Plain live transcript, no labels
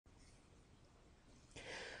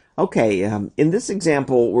Okay, in this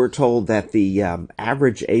example, we're told that the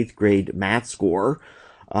average 8th grade math score,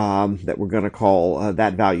 that we're going to call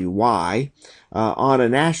that value y, on a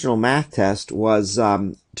national math test was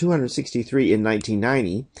 263 in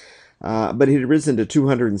 1990, but it had risen to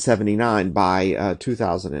 279 by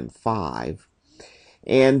 2005.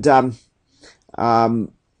 And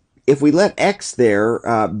if we let x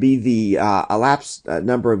there be the elapsed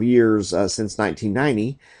number of years since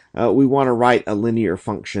 1990, we want to write a linear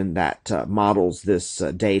function that models this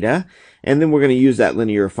data, and then we're going to use that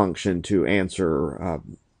linear function to answer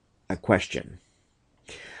a question.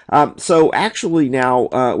 So actually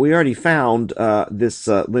now we already found this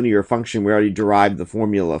linear function. We already derived the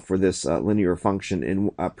formula for this linear function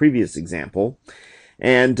in a previous example.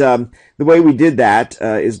 And the way we did that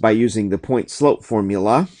is by using the point-slope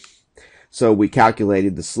formula. So we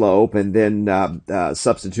calculated the slope and then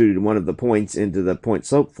substituted one of the points into the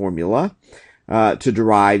point-slope formula to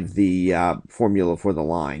derive the formula for the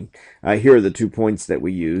line. Here are the 2 points that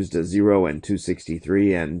we used, 0 and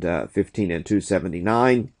 263 and 15 and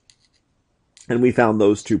 279. And we found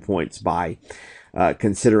those 2 points by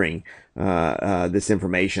considering this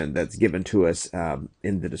information that's given to us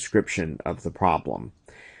in the description of the problem.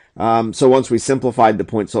 So once we simplified the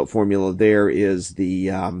point-slope formula, there is the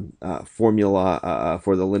formula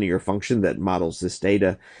for the linear function that models this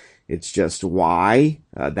data. It's just y,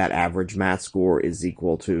 that average math score, is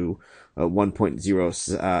equal to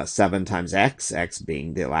 1.07 times x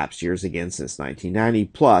being the elapsed years again since 1990,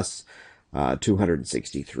 plus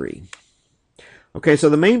 263. Okay, so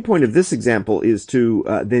the main point of this example is to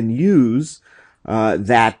then use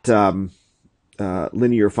that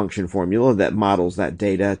linear function formula that models that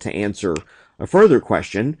data to answer a further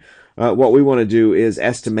question. What we want to do is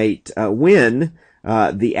estimate when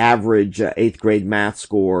the average 8th grade math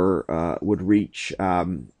score would reach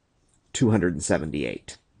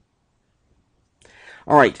 278.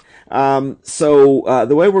 All right, so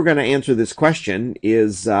the way we're going to answer this question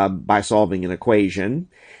is by solving an equation.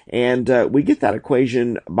 And we get that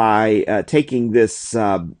equation by taking this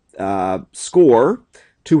score,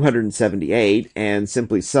 278, and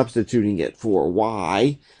simply substituting it for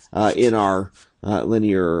y in our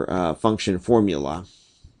linear function formula.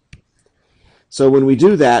 So when we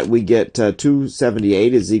do that, we get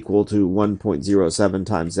 278 is equal to 1.07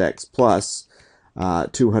 times x plus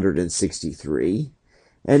 263.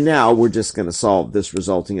 And now we're just going to solve this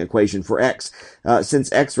resulting equation for x.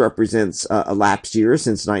 Since x represents elapsed years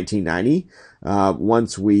since 1990,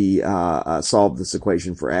 once we solve this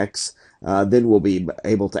equation for x, then we'll be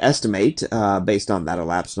able to estimate, based on that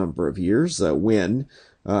elapsed number of years, when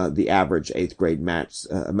the average 8th grade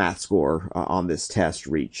math score on this test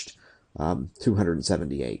reached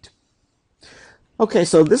 278. Okay,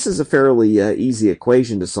 so this is a fairly easy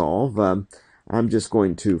equation to solve. I'm just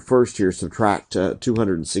going to first here subtract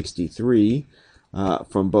 263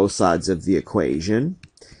 from both sides of the equation.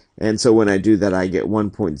 And so when I do that, I get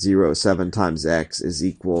 1.07 times x is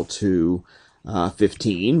equal to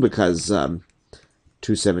 15, because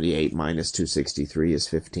 278 minus 263 is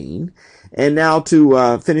 15. And now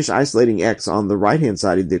to finish isolating x on the right-hand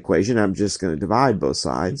side of the equation, I'm just going to divide both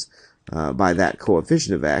sides by that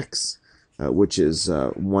coefficient of x, which is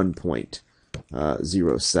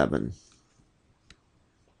 1.07.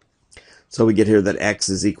 So we get here that x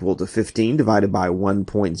is equal to 15 divided by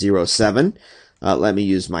 1.07. Let me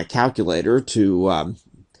use my calculator to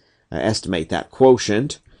estimate that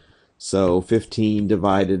quotient. So 15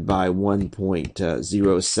 divided by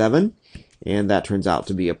 1.07, and that turns out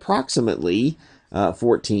to be approximately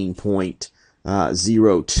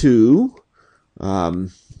 14.02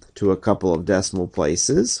 to a couple of decimal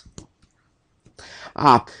places.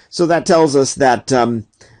 So that tells us that the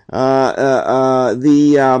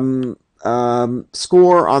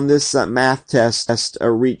score on this math test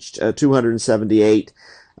reached 278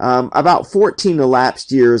 about 14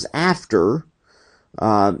 elapsed years after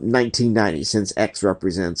 1990, since x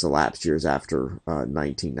represents elapsed years after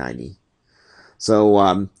 1990. So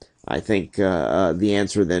I think the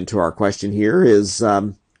answer then to our question here is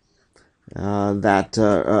that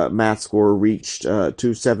math score reached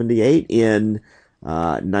 278 in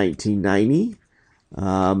 1990.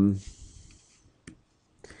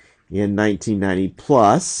 In 1990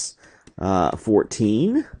 plus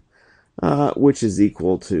 14, which is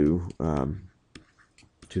equal to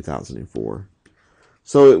 2004.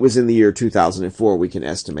 So it was in the year 2004 we can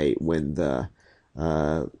estimate when the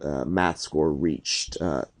math score reached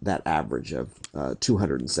that average of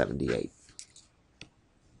 278.